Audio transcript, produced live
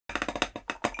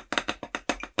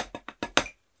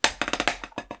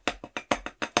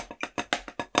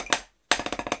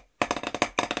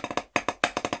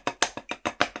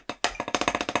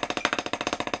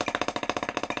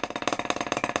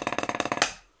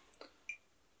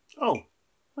Oh,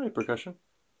 hi, Percussion.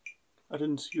 I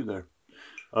didn't see you there.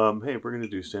 Hey, we're going to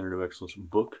do Standard of Excellence,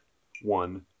 Book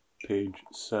 1, page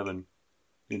 7,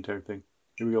 the entire thing.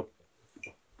 Here we go.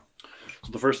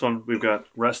 So the first one, we've got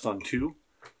rest on 2.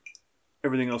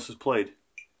 Everything else is played.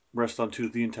 Rest on 2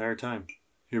 the entire time.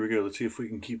 Here we go. Let's see if we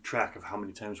can keep track of how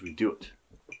many times we do it.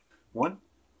 1,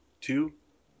 2,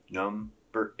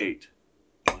 number 8.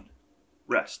 1,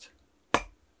 rest.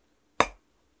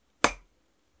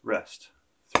 Rest.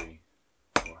 3,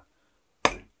 4,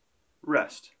 3,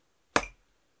 rest.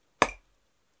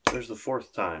 There's the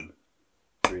 4th time.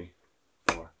 3,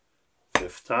 4,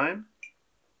 5th time.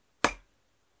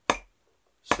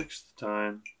 6th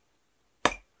time.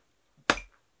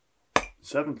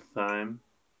 7th time.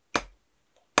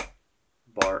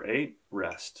 Bar 8,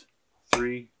 rest.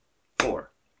 3,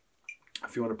 4.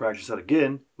 If you want to practice that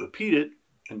again, repeat it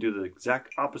and do the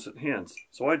exact opposite hands.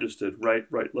 So I just did right,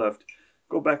 right, left.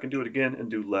 Go back and do it again and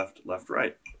do left, left,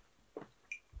 right.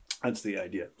 That's the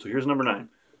idea. So here's number 9.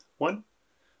 1.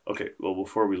 Okay, well,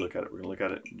 before we look at it, we're going to look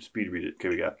at it and speed read it. Okay,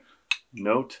 we got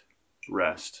note,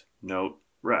 rest, note,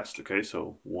 rest. Okay,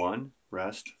 so 1,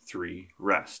 rest, 3,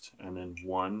 rest. And then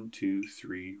 1, 2,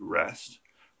 3, rest.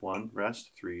 1,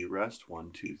 rest, 3, rest.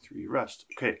 1, 2, 3, rest.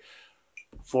 Okay,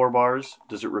 4 bars.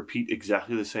 Does it repeat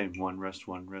exactly the same? 1, rest,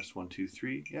 1, rest, 1, 2,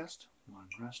 3, yes. 1,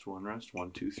 rest, 1, rest,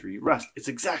 1, 2, 3, rest. It's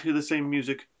exactly the same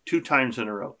music 2 times in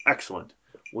a row. Excellent.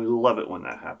 We love it when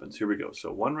that happens. Here we go.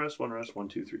 So 1 rest, 1 rest, 1,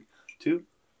 2, 3, 2,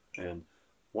 and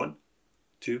 1,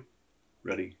 2,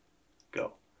 ready,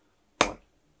 go. 1,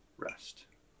 rest,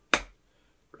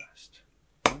 rest.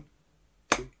 1,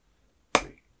 2,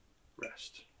 3,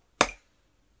 rest,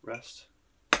 rest,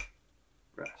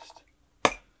 rest.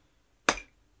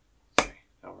 3.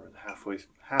 Now we're in the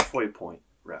halfway point.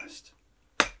 Rest,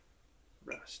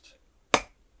 rest,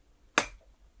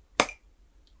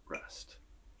 rest.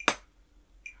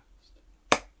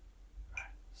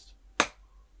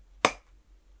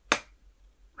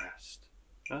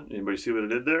 Anybody see what I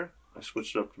did there? I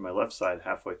switched it up to my left side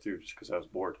halfway through just because I was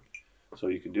bored. So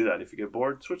you can do that. If you get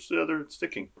bored, switch to the other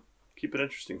sticking. Keep it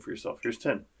interesting for yourself. Here's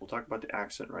 10. We'll talk about the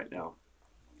accent right now.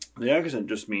 The accent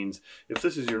just means if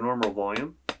this is your normal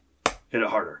volume, hit it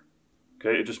harder.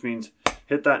 Okay, it just means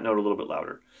hit that note a little bit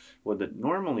louder. What that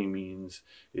normally means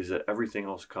is that everything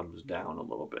else comes down a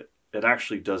little bit. It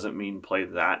actually doesn't mean play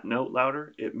that note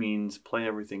louder. It means play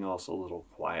everything else a little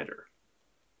quieter.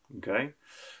 Okay?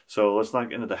 So let's not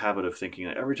get into the habit of thinking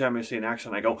that every time I say an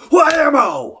accent, I go,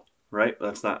 whammo! Right?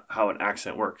 That's not how an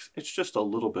accent works. It's just a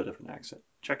little bit of an accent.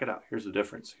 Check it out. Here's the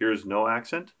difference. Here's no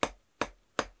accent.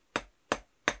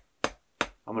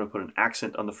 I'm going to put an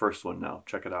accent on the first one now.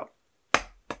 Check it out.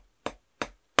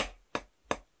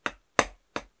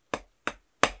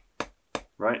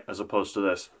 Right? As opposed to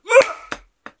this.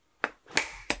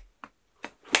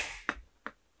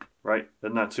 Right?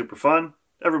 Isn't that super fun?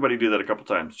 Everybody do that a couple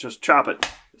times. Just chop it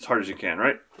as hard as you can,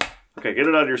 right? Okay, get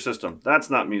it out of your system. That's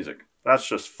not music. That's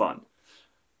just fun.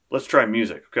 Let's try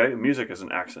music, okay? Music is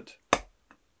an accent.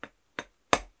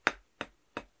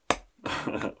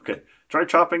 Okay, try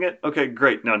chopping it. Okay,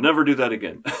 great. Now never do that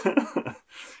again. All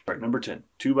right, number 10,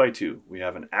 2 by 2. We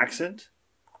have an accent,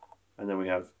 and then we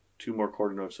have 2 more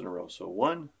quarter notes in a row. So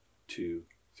 1, 2,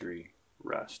 3,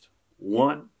 rest.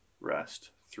 1, rest,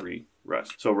 3,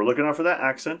 rest. So we're looking out for that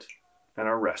accent and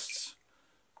our rests.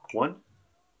 1,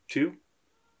 2,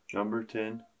 number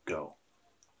 10, go.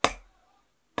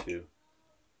 2,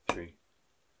 3,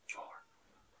 4,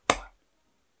 1,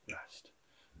 rest.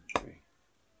 3,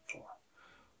 4,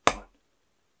 1,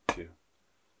 2,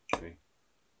 3,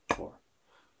 4,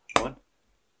 1,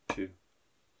 2,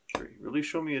 3. Really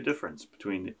show me a difference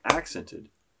between the accented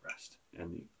rest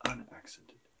and the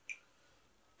unaccented.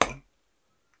 1,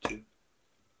 2,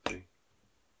 3,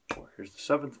 4. Here's the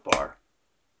 7th bar.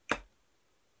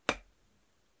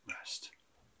 Rest,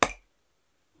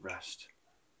 rest,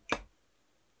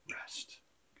 rest.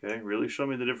 Okay, really show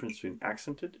me the difference between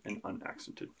accented and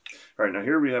unaccented. All right, now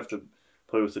here we have to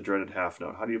play with the dreaded half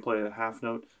note. How do you play a half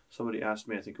note? Somebody asked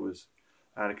me, I think it was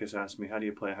Atticus asked me, how do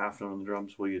you play a half note on the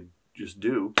drums? Well, you just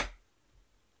do,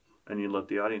 and you let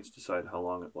the audience decide how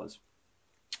long it was.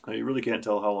 Now, you really can't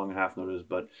tell how long a half note is,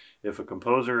 but if a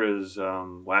composer is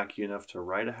wacky enough to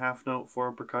write a half note for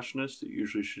a percussionist, it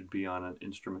usually should be on an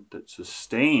instrument that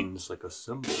sustains, like a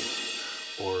cymbal,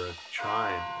 or a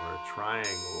chime, or a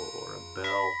triangle, or a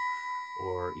bell,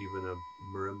 or even a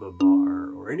marimba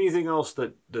bar, or anything else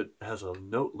that has a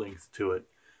note length to it.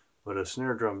 But a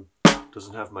snare drum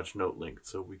doesn't have much note length,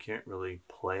 so we can't really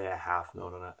play a half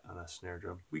note on a snare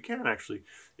drum. We can actually.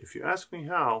 If you ask me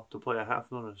how to play a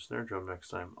half note on a snare drum next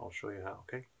time, I'll show you how,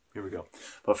 okay? Here we go.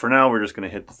 But for now, we're just going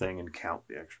to hit the thing and count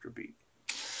the extra beat.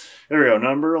 There we go,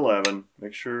 number 11.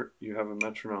 Make sure you have a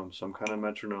metronome, some kind of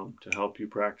metronome to help you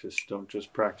practice. Don't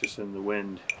just practice in the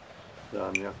wind.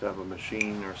 You have to have a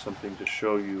machine or something to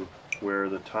show you where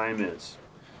the time is.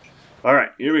 All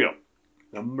right, here we go.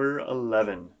 Number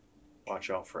 11. Watch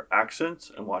out for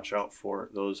accents and watch out for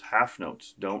those half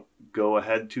notes. Don't go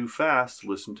ahead too fast.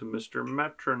 Listen to Mr.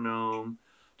 Metronome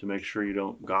to make sure you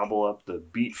don't gobble up the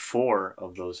beat 4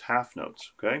 of those half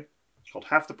notes, okay? It's called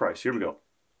half the price. Here we go.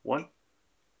 1,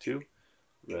 2,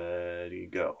 ready,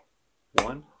 go.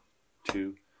 1,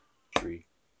 2, 3,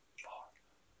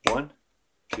 4. 1,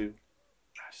 2,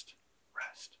 rest,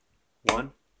 rest.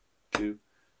 1, 2,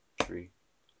 3,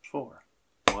 4.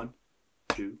 1,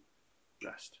 2,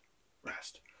 rest,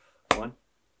 rest. 1,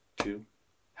 2,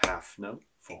 half note,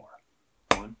 4.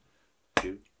 1,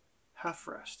 2, half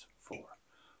rest, 4.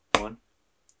 1,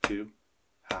 2,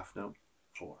 half note,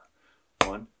 4.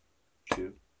 1,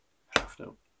 2, half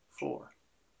note, 4.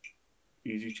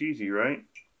 Easy cheesy, right?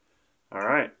 All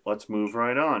right, let's move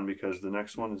right on because the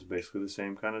next one is basically the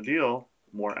same kind of deal.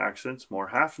 More accents, more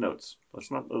half notes.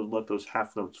 Let's not let those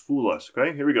half notes fool us,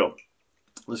 okay? Here we go.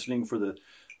 Listening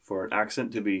for an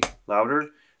accent to be louder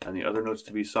and the other notes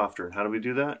to be softer. And how do we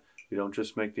do that? We don't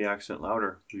just make the accent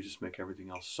louder. We just make everything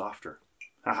else softer.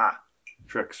 Haha.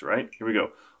 Tricks, right? Here we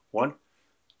go. 1,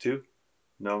 2,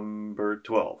 number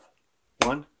 12.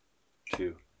 1,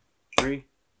 2, 3,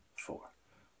 4.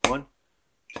 1,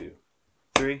 2,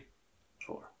 3,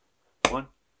 4. 1,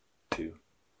 2,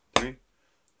 3,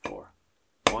 4.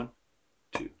 1,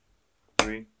 2,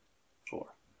 3,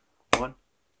 4. 1,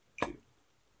 2,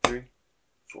 3,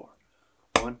 4.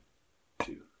 1,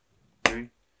 2, 3,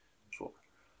 4.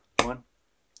 1,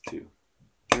 2,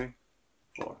 3,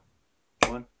 4.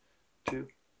 1, 2,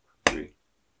 3,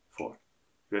 4.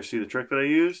 You guys see the trick that I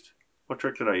used? What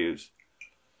trick did I use?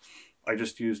 I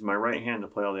just used my right hand to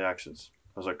play all the accents.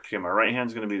 I was like, okay, my right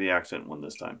hand's going to be the accent one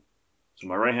this time. So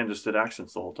my right hand just did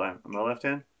accents the whole time. And my left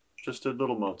hand just did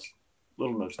little notes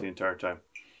the entire time.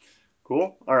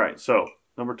 Cool? All right, so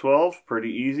number 12, pretty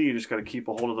easy. You just got to keep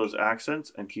a hold of those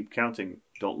accents and keep counting.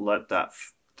 Don't let that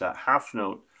half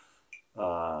note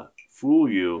fool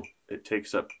you. It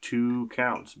takes up 2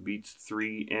 counts, beats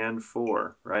 3 and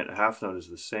 4, right? A half note is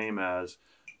the same as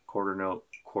quarter note,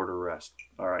 quarter rest.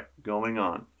 All right, going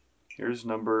on. Here's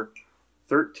number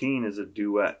 13 is a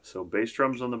duet. So bass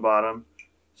drums on the bottom,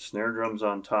 snare drums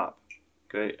on top.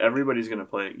 Okay, everybody's going to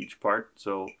play each part,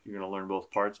 so you're going to learn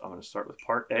both parts. I'm going to start with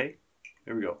part A.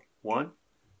 Here we go. 1,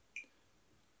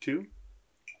 2,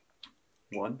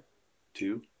 1,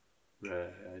 2,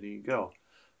 ready, go.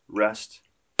 Rest,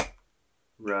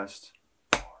 rest,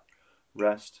 4.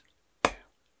 Rest, 2,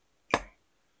 3,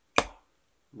 4.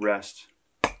 Rest,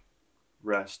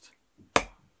 rest,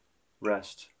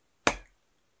 rest, 2,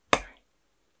 3,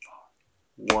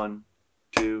 4. 1,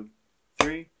 2,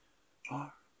 3,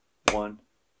 4. 1,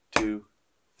 2,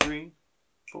 3,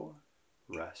 4.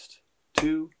 Rest,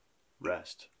 2,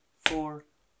 rest, 4.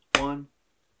 1,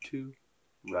 2,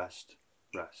 rest,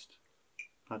 rest.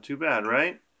 Not too bad,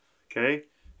 right? Okay,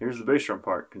 here's the bass drum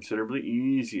part. Considerably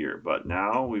easier, but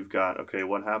now we've got, okay,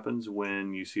 what happens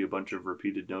when you see a bunch of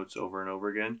repeated notes over and over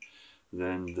again?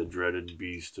 Then the dreaded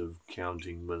beast of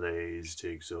counting malaise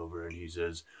takes over and he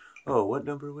says, oh, what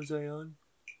number was I on?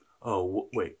 Oh,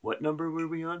 wait, what number were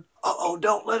we on? Uh-oh,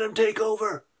 don't let him take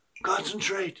over.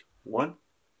 Concentrate. 1,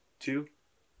 2,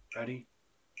 ready,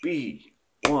 B.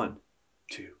 1,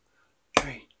 2,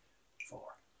 3, 4.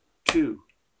 2,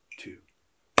 2,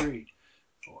 3,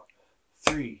 4.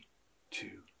 3, 2,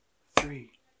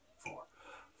 3, 4.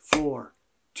 4,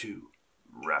 2,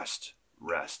 rest,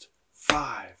 rest.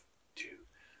 5, 2,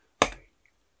 3,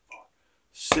 4.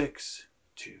 6,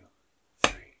 2,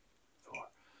 3, 4.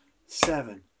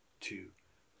 7, 2,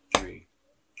 3,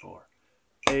 4.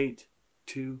 8,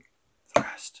 2,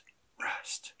 rest,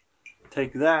 rest.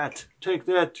 Take that,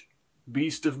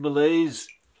 beast of malaise.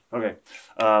 Okay,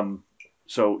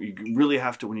 so you really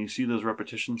have to, when you see those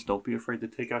repetitions, don't be afraid to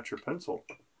take out your pencil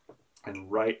and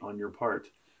write on your part.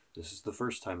 This is the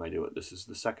first time I do it. This is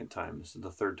the second time. This is the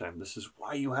third time. This is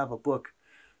why you have a book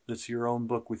that's your own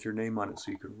book with your name on it, so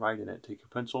you can write in it. Take your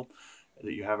pencil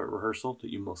that you have at rehearsal,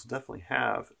 that you most definitely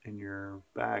have in your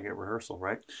bag at rehearsal,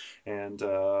 right? And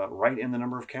write in the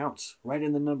number of counts, write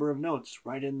in the number of notes,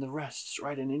 write in the rests,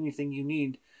 write in anything you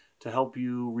need to help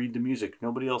you read the music.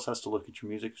 Nobody else has to look at your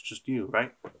music, it's just you,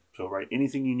 right? So write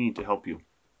anything you need to help you.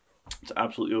 It's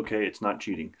absolutely okay, it's not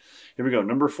cheating. Here we go,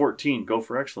 number 14, go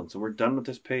for excellence. And we're done with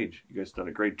this page. You guys done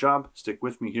a great job, stick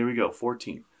with me, here we go,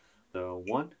 14. The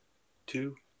 1,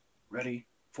 2, ready,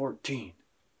 14.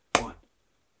 1,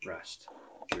 rest,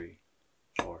 3,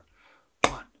 4,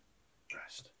 1,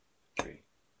 rest, 3,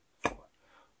 4,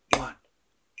 1,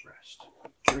 rest,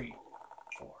 3,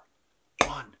 4,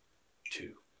 1,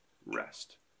 2,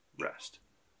 rest, rest,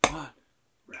 1,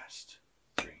 rest,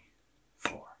 3,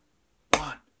 4,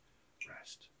 1,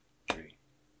 rest, 3,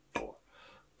 4,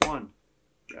 1,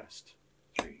 rest,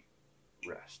 3,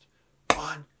 rest,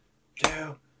 1,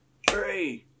 2,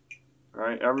 3. All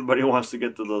right, everybody wants to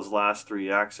get to those last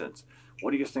 3 accents.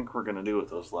 What do you think we're going to do with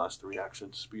those last 3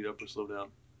 accents? Speed up or slow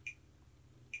down?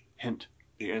 Hint,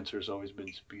 the answer has always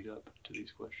been speed up to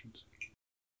these questions.